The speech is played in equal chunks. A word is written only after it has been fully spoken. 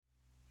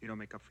You don't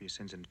make up for your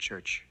sins in the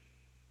church.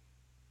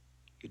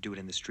 You do it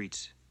in the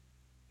streets.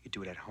 You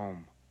do it at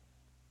home.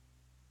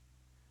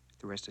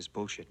 The rest is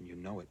bullshit, and you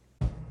know it.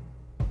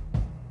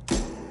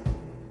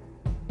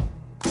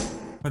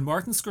 When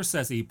Martin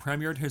Scorsese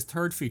premiered his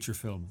third feature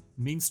film,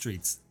 Mean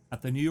Streets,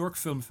 at the New York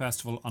Film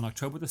Festival on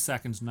October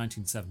 2nd,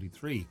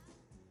 1973,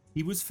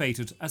 he was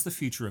feted as the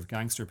future of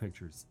gangster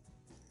pictures.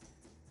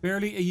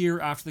 Barely a year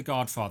after The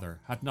Godfather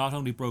had not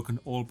only broken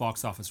all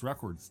box office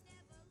records,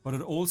 but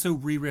had also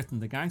rewritten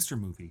the gangster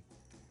movie,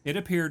 it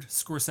appeared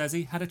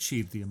Scorsese had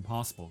achieved the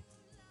impossible.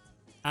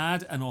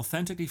 Add an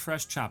authentically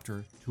fresh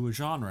chapter to a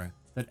genre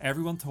that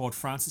everyone thought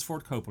Francis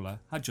Ford Coppola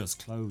had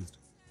just closed.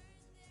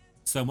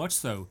 So much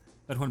so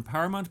that when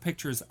Paramount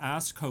Pictures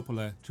asked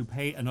Coppola to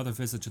pay another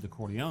visit to the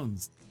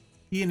Corleones,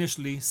 he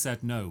initially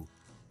said no,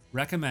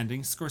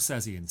 recommending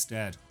Scorsese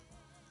instead.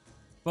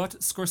 But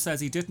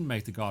Scorsese didn't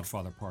make The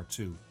Godfather Part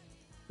 2.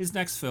 His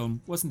next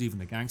film wasn't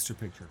even a gangster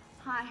picture.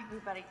 Hi,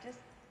 everybody. Just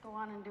go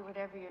on and do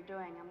whatever you're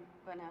doing. I'm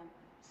gonna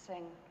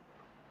sing.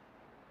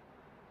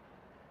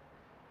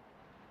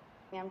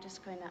 I'm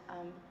just going to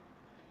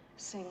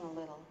sing a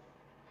little.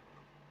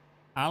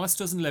 Alice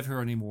Doesn't Live Here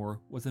Anymore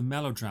was a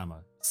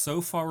melodrama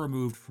so far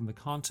removed from the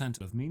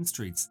content of Mean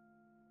Streets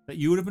that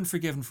you would have been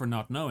forgiven for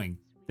not knowing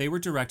they were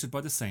directed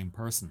by the same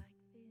person.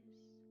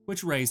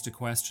 Which raised a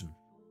question.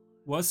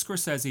 Was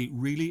Scorsese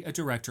really a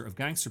director of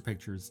gangster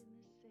pictures,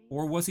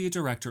 or was he a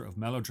director of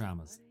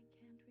melodramas?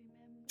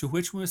 To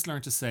which we must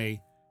learn to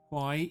say,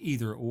 why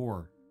either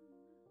or?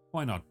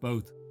 Why not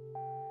both?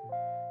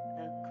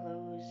 The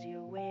clothes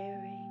you're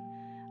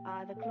wearing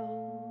are the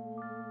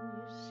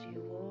clothes you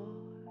wore.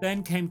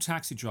 Then came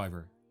Taxi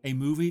Driver, a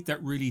movie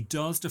that really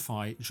does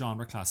defy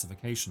genre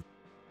classification,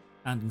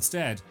 and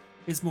instead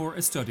is more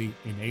a study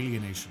in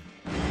alienation.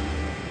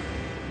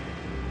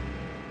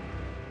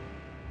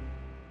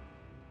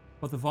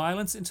 But the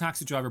violence in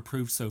Taxi Driver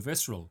proved so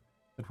visceral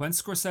that when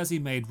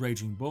Scorsese made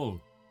Raging Bull,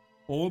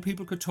 all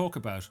people could talk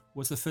about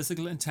was the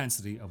physical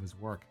intensity of his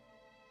work.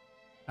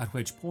 At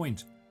which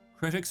point,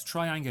 critics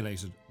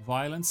triangulated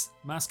violence,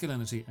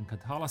 masculinity and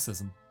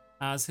Catholicism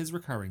as his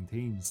recurring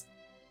themes.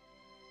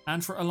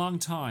 And for a long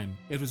time,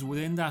 it was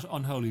within that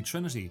unholy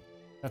trinity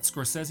that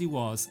Scorsese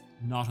was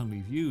not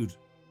only viewed,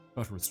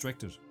 but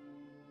restricted.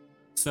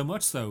 So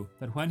much so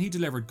that when he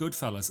delivered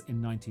Goodfellas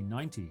in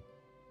 1990,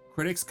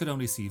 critics could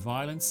only see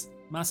violence,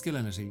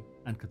 masculinity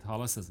and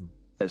Catholicism.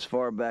 As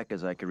far back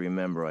as I can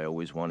remember, I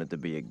always wanted to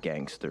be a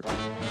gangster.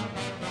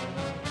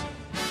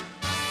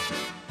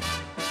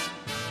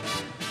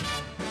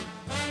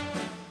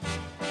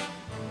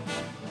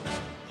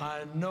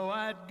 I know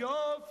I'd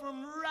go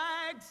from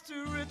rags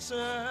to riches.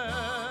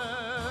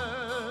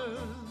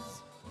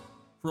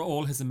 For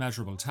all his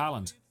immeasurable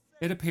talent,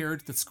 it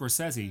appeared that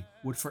Scorsese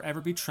would forever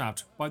be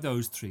trapped by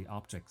those three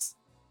optics.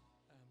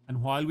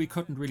 And while we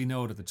couldn't really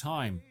know it at the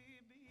time,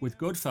 with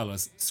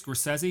Goodfellas,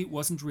 Scorsese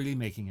wasn't really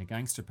making a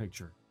gangster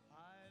picture.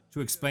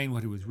 To explain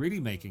what he was really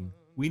making,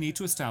 we need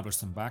to establish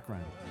some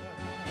background.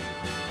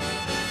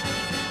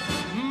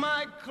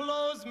 My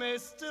clothes may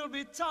still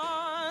be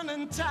torn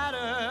and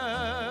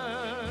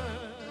tattered.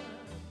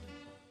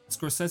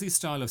 Scorsese's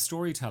style of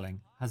storytelling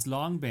has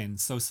long been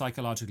so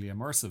psychologically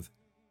immersive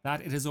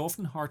that it is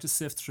often hard to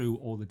sift through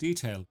all the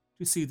detail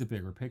to see the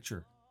bigger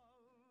picture.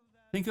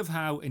 Think of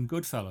how, in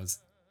Goodfellas,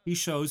 he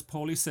shows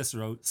Paulie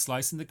Cicero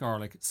slicing the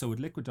garlic so it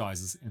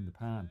liquidizes in the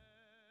pan.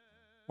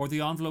 Or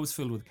the envelopes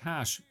filled with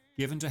cash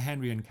given to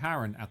Henry and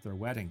Karen at their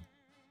wedding.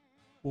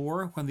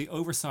 Or when the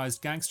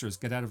oversized gangsters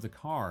get out of the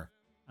car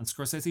and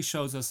Scorsese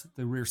shows us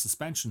the rear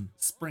suspension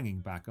springing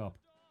back up.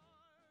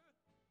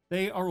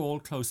 They are all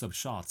close-up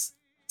shots,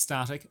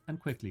 static and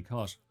quickly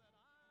cut.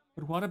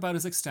 But what about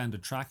his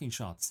extended tracking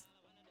shots?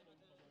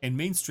 In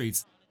Mean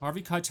Streets,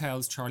 Harvey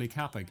Keitel's Charlie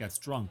Kappa gets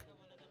drunk,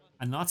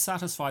 and not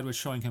satisfied with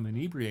showing him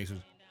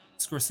inebriated,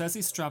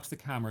 Scorsese straps the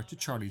camera to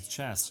Charlie's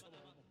chest,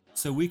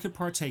 so we could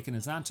partake in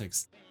his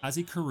antics as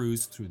he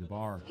caroused through the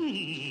bar.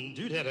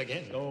 Do that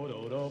again.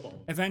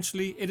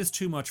 Eventually, it is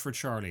too much for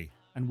Charlie,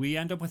 and we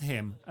end up with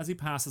him as he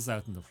passes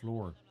out on the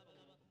floor.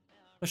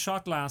 The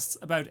shot lasts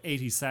about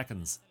 80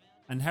 seconds,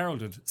 and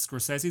heralded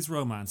Scorsese's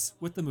romance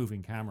with the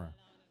moving camera.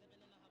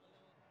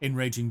 In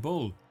Raging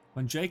Bull,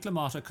 when Jake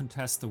LaMotta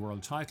contests the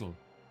world title,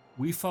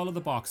 we follow the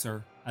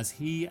boxer as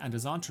he and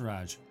his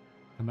entourage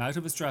come out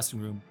of his dressing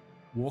room,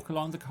 walk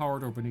along the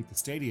corridor beneath the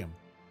stadium,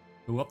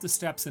 go up the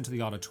steps into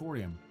the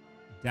auditorium,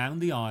 down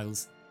the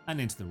aisles,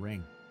 and into the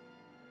ring.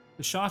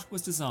 The shot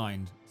was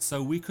designed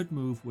so we could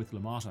move with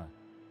LaMotta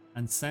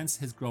and sense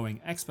his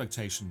growing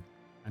expectation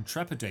and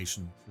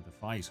trepidation for the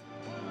fight.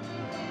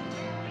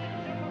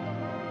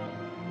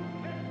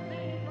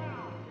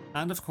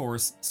 And of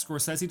course,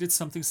 Scorsese did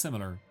something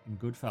similar in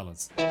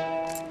Goodfellas.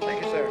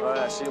 Thank you, sir. All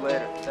right, see you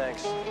later.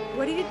 Thanks.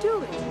 What are you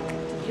doing?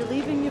 You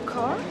leaving your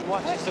car?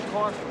 Watch, it's the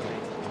car for me.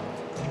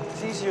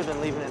 It's easier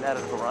than leaving it out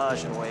of the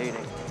garage and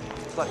waiting.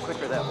 It's a lot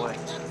quicker that way.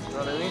 You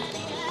know what I mean?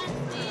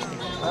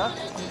 Huh?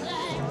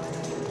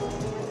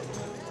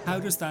 How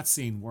does that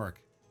scene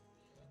work?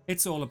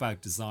 It's all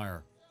about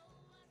desire.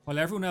 While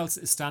everyone else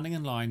is standing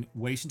in line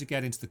waiting to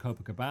get into the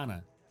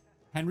Copacabana,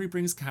 Henry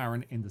brings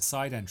Karen in the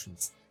side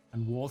entrance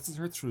and waltzes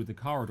her through the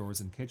corridors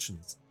and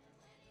kitchens.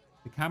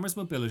 The camera's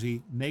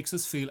mobility makes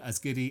us feel as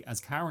giddy as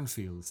Karen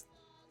feels,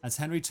 as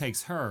Henry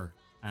takes her,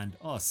 and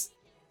us,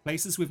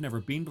 places we've never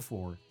been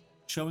before,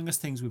 showing us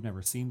things we've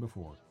never seen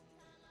before.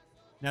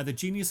 Now the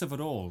genius of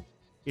it all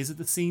is that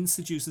the scene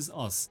seduces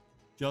us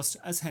just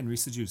as Henry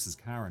seduces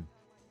Karen.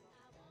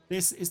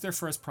 This is their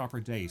first proper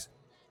date,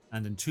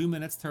 and in 2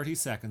 minutes 30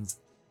 seconds,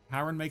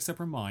 Karen makes up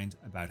her mind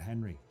about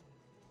Henry.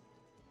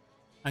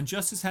 And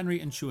just as Henry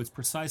intuits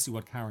precisely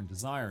what Karen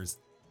desires,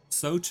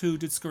 so too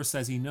did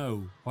Scorsese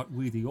know what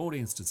we the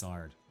audience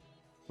desired,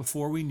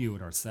 before we knew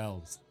it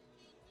ourselves.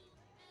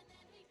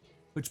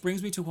 Which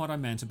brings me to what I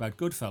meant about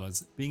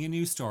Goodfellas being a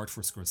new start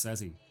for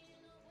Scorsese.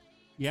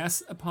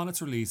 Yes, upon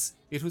its release,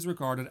 it was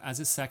regarded as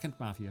his second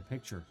mafia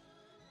picture,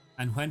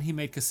 and when he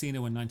made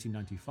Casino in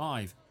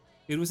 1995,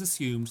 it was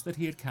assumed that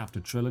he had capped a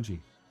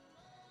trilogy.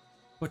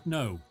 But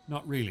no,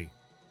 not really.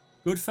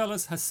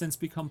 Goodfellas has since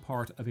become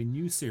part of a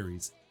new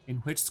series in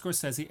which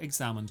Scorsese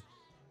examined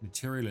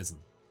materialism.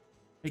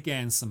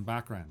 Again, some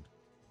background.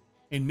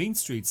 In Mean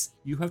Streets,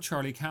 you have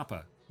Charlie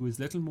Kappa, who is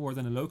little more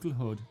than a local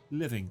hood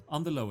living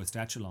on the lowest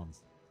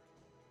echelons.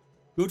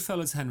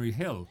 Goodfellas' Henry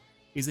Hill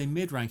is a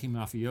mid-ranking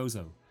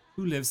mafioso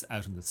who lives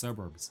out in the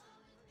suburbs.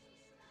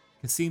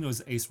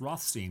 Casino's Ace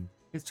Rothstein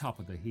is top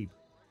of the heap.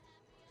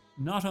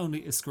 Not only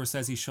is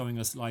Scorsese showing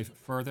us life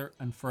further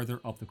and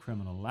further up the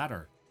criminal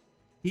ladder,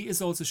 he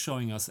is also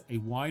showing us a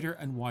wider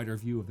and wider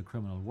view of the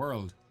criminal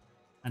world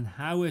and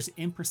how it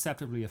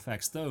imperceptibly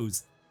affects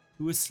those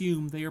who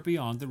assume they are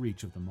beyond the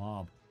reach of the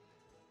mob.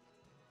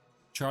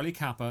 Charlie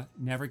Kappa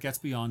never gets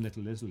beyond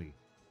Little Italy,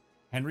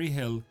 Henry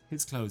Hill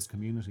his closed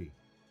community.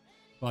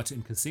 But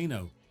in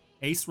Casino,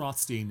 Ace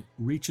Rothstein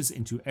reaches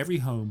into every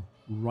home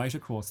right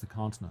across the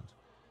continent.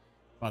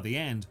 By the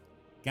end,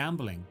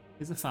 gambling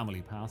is a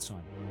family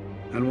pastime.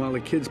 And while the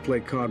kids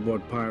play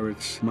cardboard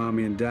pirates,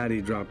 Mommy and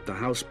Daddy drop the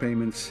house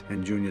payments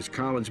and Junior's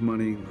college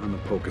money on the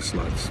poker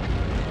slots.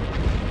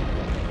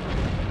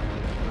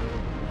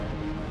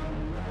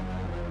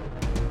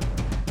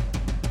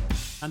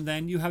 And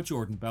then you have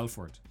Jordan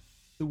Belfort,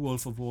 the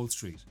Wolf of Wall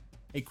Street,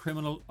 a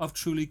criminal of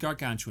truly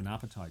gargantuan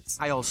appetites.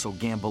 I also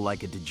gamble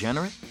like a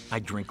degenerate. I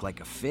drink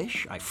like a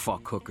fish. I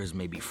fuck hookers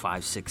maybe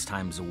 5-6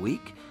 times a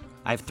week.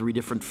 I have 3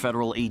 different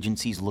federal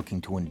agencies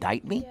looking to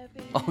indict me.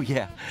 Oh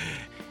yeah,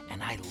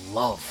 and I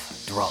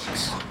love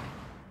drugs.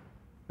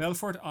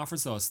 Belfort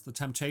offers us the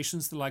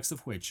temptations the likes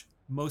of which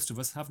most of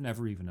us have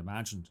never even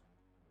imagined.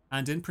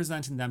 And in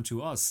presenting them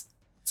to us,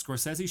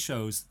 Scorsese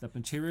shows that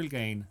material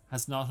gain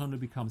has not only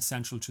become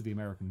central to the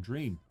American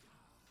dream.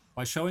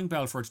 By showing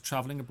Belfort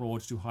travelling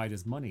abroad to hide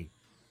his money,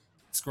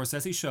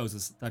 Scorsese shows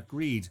us that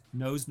greed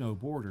knows no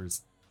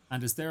borders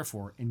and is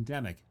therefore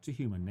endemic to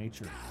human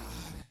nature.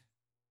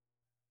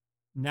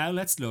 Now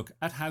let's look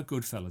at how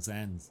Goodfellas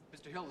ends.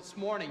 Mr. Hill, this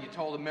morning you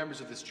told the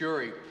members of this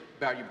jury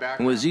about your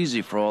background. It was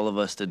easy for all of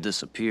us to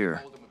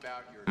disappear.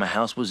 My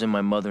house was in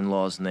my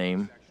mother-in-law's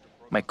name.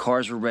 My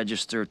cars were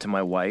registered to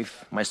my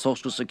wife. My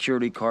social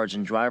security cards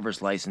and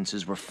driver's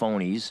licenses were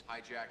phonies.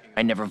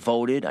 I never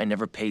voted. I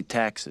never paid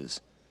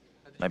taxes.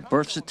 My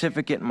birth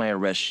certificate and my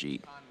arrest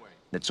sheet.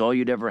 That's all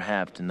you'd ever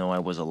have to know I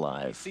was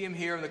alive. See him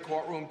here in the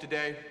courtroom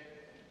today?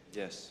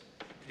 Yes.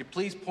 Could you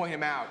please point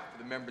him out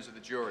for the members of the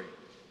jury?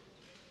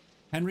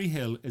 Henry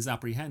Hill is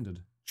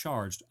apprehended,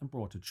 charged and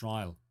brought to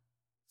trial.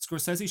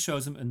 Scorsese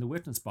shows him in the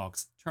witness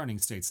box, turning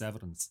state's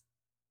evidence.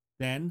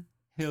 Then,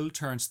 Hill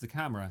turns to the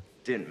camera.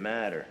 Didn't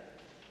matter.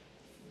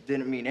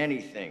 Didn't mean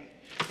anything.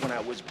 When I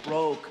was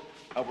broke,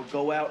 I would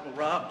go out and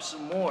rob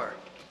some more.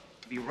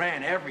 We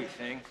ran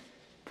everything.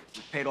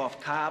 We paid off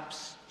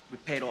cops, we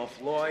paid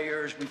off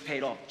lawyers, we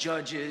paid off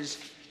judges.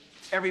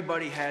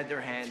 Everybody had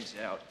their hands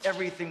out.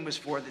 Everything was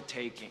for the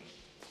taking.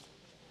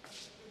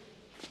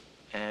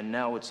 And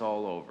now it's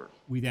all over.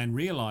 We then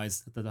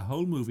realise that the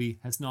whole movie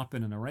has not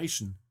been a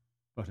narration,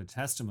 but a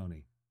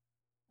testimony.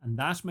 And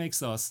that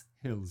makes us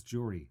Hill's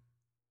jury.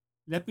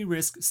 Let me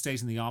risk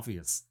stating the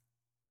obvious.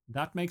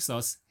 That makes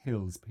us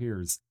Hill's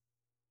peers.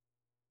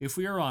 If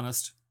we are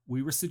honest,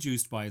 we were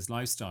seduced by his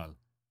lifestyle.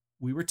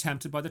 We were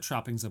tempted by the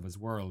trappings of his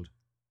world.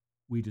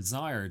 We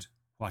desired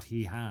what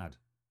he had.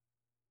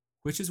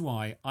 Which is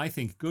why I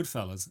think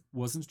Goodfellas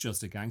wasn't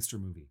just a gangster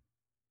movie.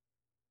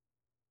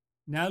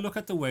 Now look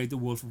at the way The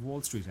Wolf of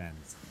Wall Street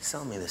ends.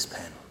 Sell me this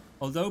pen.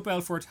 Although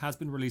Belfort has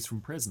been released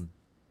from prison,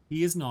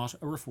 he is not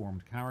a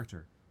reformed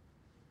character.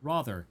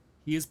 Rather,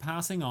 he is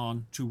passing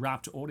on to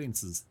rapt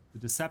audiences the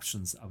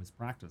deceptions of his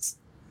practice.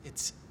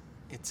 It's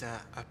a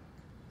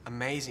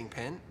amazing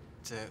pen.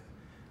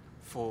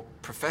 For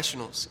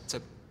professionals.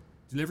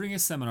 Delivering a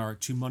seminar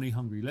to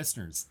money-hungry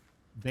listeners,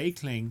 they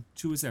cling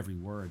to his every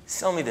word.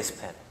 Sell me this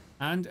pen.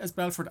 And as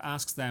Belfort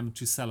asks them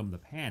to sell him the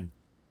pen,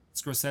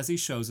 Scorsese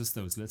shows us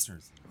those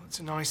listeners. It's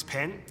a nice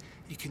pen.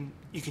 You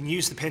can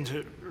use the pen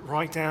to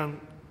write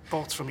down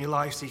thoughts from your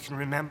life so you can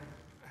remember.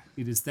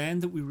 It is then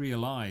that we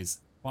realise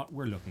what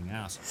we're looking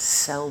at.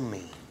 Sell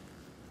me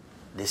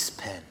this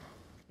pen.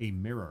 A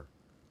mirror.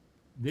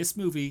 This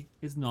movie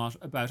is not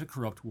about a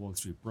corrupt Wall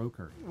Street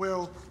broker.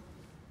 Well,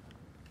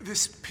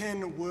 this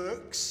pen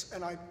works,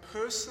 and I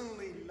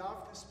personally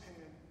love this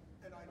pen,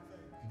 and I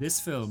think... This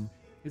film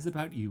is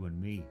about you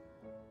and me.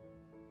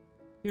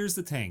 Here's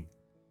the thing.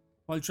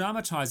 While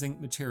dramatising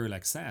material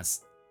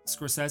excess,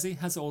 Scorsese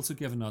has also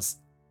given us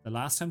The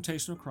Last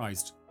Temptation of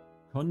Christ,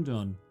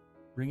 Kundun,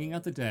 Bringing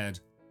Out the Dead,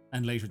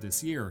 and later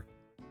this year,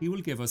 he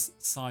will give us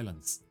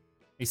Silence,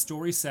 a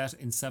story set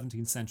in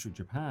 17th century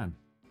Japan,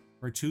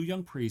 where two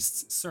young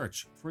priests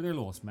search for their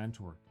lost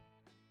mentor.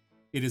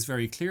 It is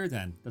very clear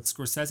then that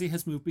Scorsese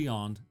has moved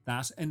beyond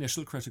that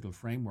initial critical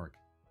framework.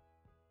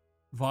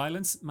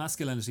 Violence,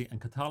 masculinity, and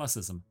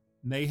Catholicism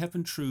may have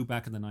been true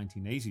back in the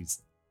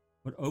 1980s,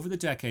 but over the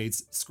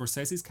decades,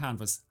 Scorsese's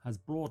canvas has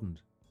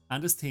broadened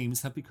and his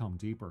themes have become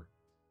deeper.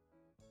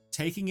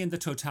 Taking in the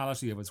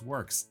totality of his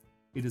works,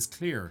 it is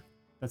clear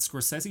that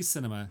Scorsese's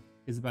cinema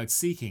is about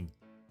seeking,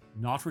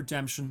 not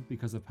redemption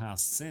because of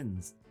past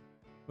sins,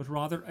 but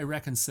rather a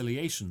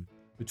reconciliation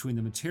between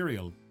the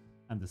material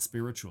and the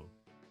spiritual.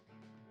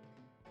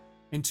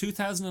 In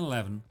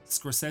 2011,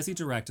 Scorsese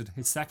directed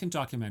his second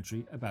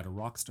documentary about a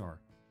rock star.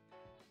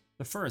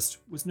 The first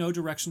was No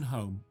Direction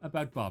Home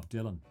about Bob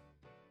Dylan.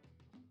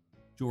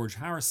 George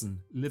Harrison,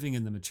 Living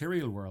in the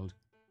Material World,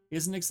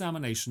 is an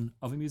examination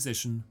of a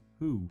musician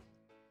who,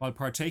 while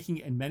partaking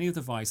in many of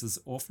the vices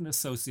often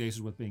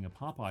associated with being a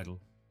pop idol,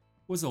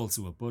 was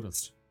also a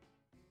Buddhist.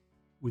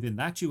 Within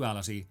that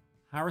duality,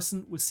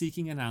 Harrison was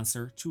seeking an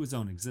answer to his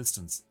own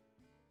existence,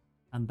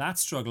 and that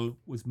struggle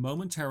was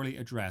momentarily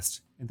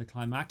addressed in the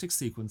climactic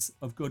sequence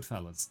of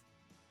Goodfellas,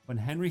 when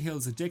Henry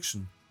Hill's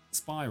addiction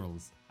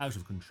spirals out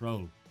of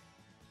control.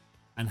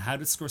 And how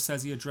did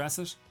Scorsese address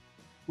it?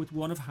 With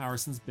one of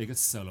Harrison's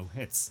biggest solo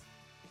hits,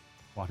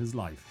 What is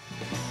Life?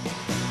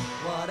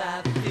 What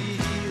I've